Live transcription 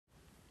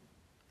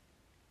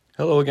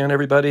Hello again,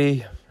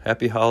 everybody.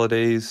 Happy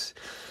holidays.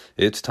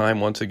 It's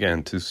time once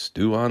again to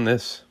stew on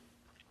this.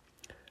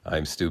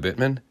 I'm Stu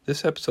Bittman.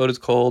 This episode is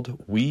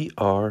called We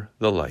Are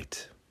the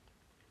Light.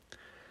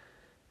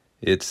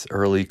 It's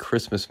early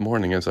Christmas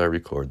morning as I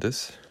record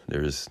this.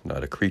 There's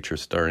not a creature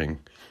stirring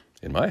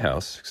in my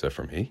house except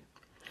for me.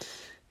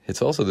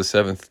 It's also the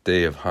 7th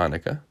day of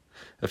Hanukkah.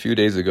 A few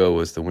days ago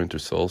was the winter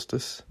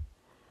solstice.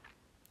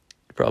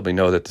 You probably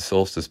know that the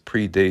solstice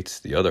predates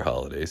the other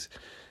holidays,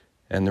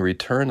 and the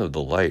return of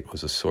the light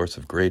was a source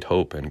of great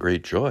hope and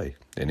great joy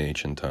in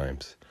ancient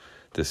times.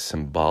 This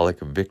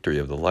symbolic victory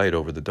of the light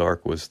over the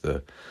dark was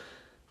the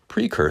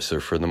precursor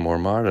for the more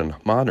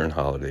modern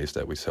holidays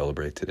that we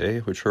celebrate today,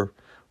 which are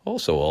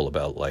also all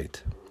about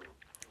light.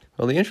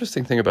 Well, the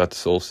interesting thing about the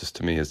solstice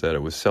to me is that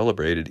it was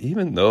celebrated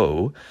even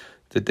though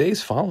the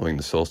days following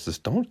the solstice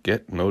don't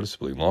get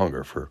noticeably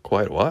longer for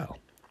quite a while.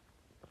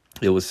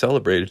 It was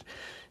celebrated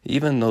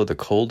even though the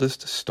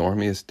coldest,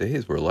 stormiest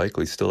days were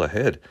likely still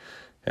ahead,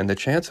 and the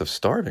chance of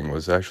starving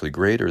was actually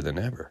greater than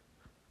ever.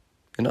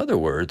 In other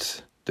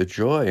words, the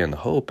joy and the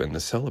hope and the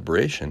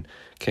celebration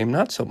came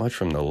not so much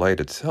from the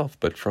light itself,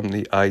 but from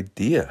the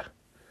idea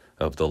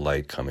of the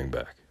light coming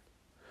back.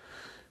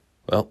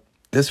 Well,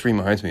 this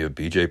reminds me of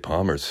B.J.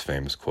 Palmer's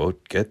famous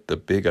quote, "Get the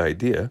big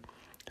idea,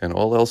 and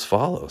all else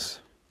follows."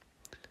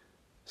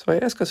 So I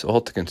ask us all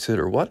to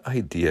consider what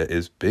idea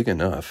is big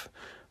enough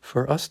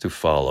for us to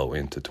follow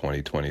into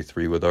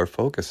 2023 with our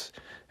focus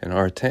and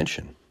our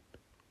attention.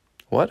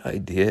 What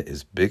idea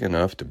is big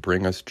enough to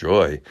bring us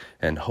joy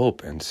and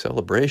hope and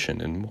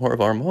celebration in more of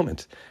our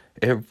moments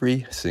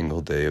every single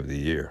day of the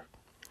year?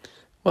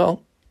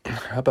 Well,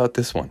 how about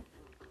this one?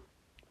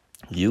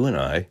 You and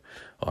I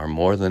are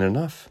more than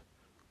enough,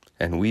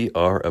 and we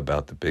are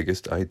about the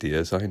biggest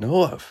ideas I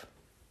know of.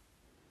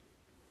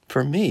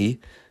 For me,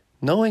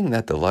 knowing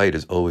that the light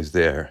is always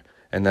there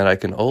and that I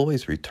can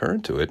always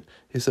return to it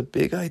is a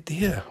big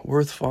idea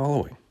worth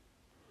following.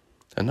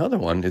 Another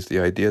one is the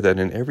idea that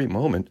in every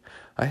moment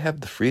I have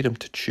the freedom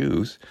to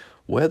choose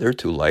whether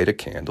to light a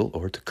candle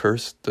or to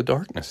curse the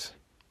darkness.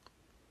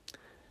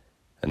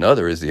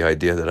 Another is the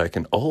idea that I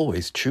can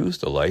always choose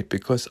the light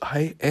because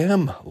I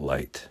am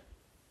light.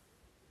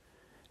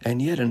 And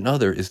yet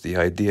another is the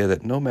idea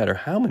that no matter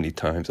how many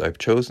times I've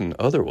chosen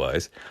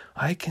otherwise,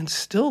 I can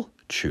still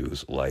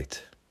choose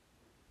light.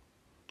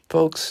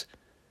 Folks,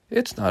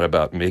 it's not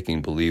about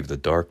making believe the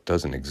dark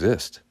doesn't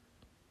exist,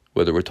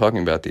 whether we're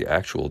talking about the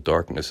actual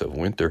darkness of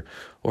winter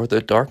or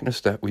the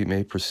darkness that we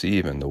may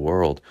perceive in the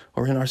world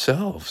or in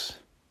ourselves.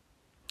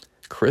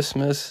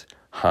 Christmas,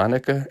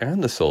 Hanukkah,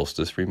 and the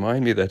solstice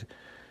remind me that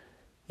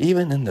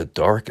even in the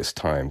darkest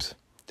times,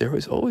 there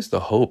is always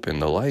the hope in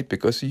the light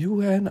because you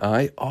and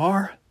I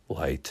are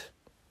light.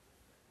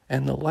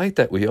 And the light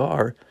that we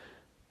are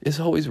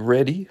is always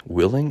ready,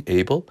 willing,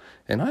 able,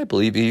 and I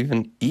believe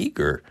even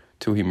eager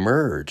to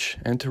emerge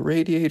and to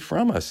radiate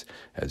from us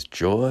as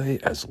joy,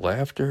 as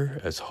laughter,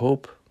 as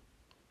hope.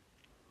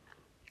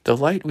 The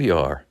light we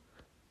are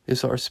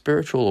is our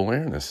spiritual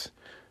awareness,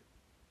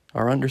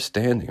 our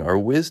understanding, our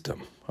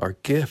wisdom, our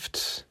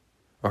gifts,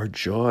 our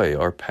joy,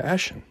 our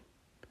passion.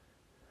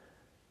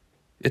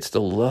 It's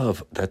the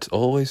love that's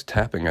always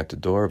tapping at the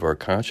door of our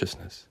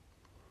consciousness.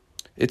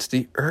 It's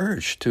the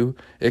urge to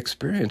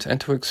experience and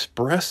to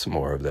express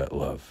more of that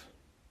love.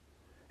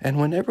 And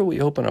whenever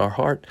we open our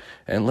heart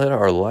and let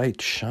our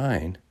light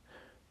shine,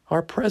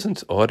 our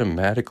presence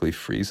automatically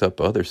frees up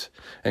others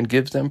and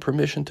gives them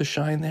permission to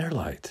shine their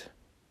light.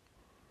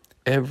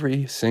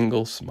 Every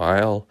single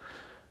smile,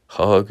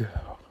 hug,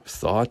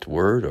 thought,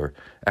 word, or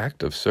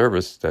act of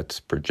service that's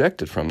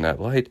projected from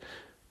that light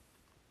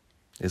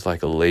is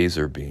like a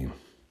laser beam.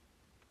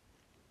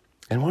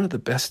 And one of the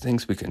best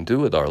things we can do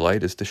with our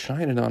light is to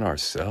shine it on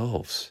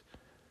ourselves,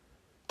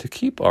 to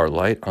keep our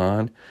light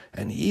on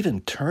and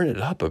even turn it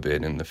up a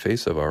bit in the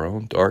face of our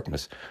own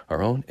darkness,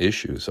 our own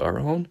issues, our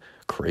own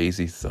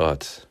crazy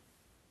thoughts.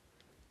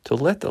 To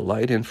let the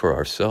light in for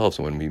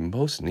ourselves when we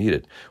most need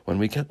it, when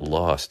we get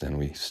lost and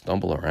we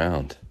stumble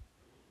around.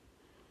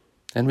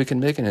 And we can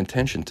make an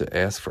intention to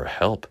ask for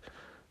help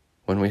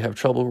when we have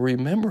trouble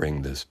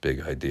remembering this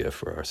big idea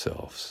for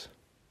ourselves.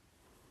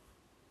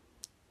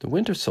 The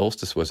winter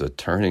solstice was a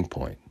turning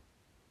point.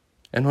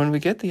 And when we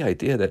get the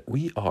idea that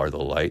we are the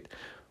light,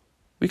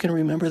 we can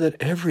remember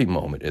that every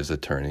moment is a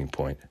turning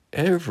point.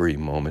 Every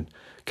moment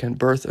can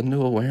birth a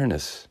new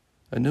awareness,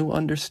 a new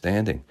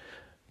understanding,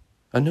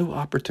 a new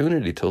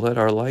opportunity to let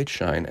our light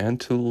shine and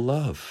to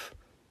love,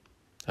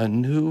 a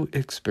new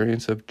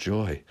experience of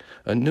joy,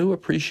 a new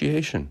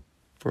appreciation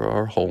for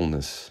our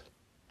wholeness.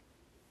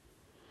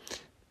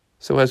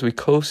 So as we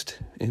coast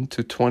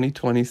into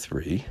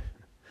 2023,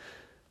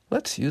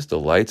 let's use the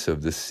lights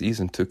of this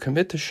season to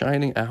commit to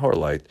shining our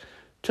light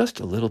just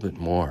a little bit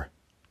more,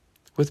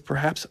 with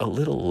perhaps a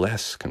little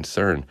less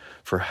concern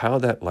for how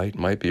that light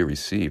might be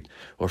received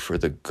or for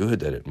the good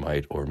that it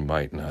might or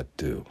might not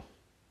do.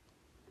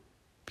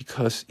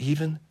 Because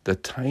even the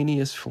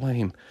tiniest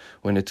flame,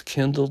 when it's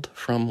kindled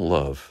from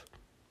love,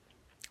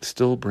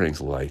 still brings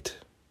light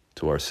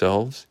to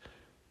ourselves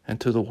and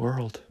to the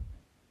world.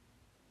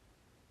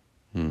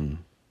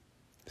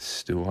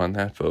 stew on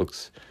that,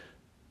 folks.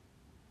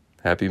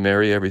 Happy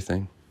Merry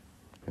everything,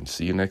 and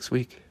see you next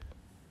week.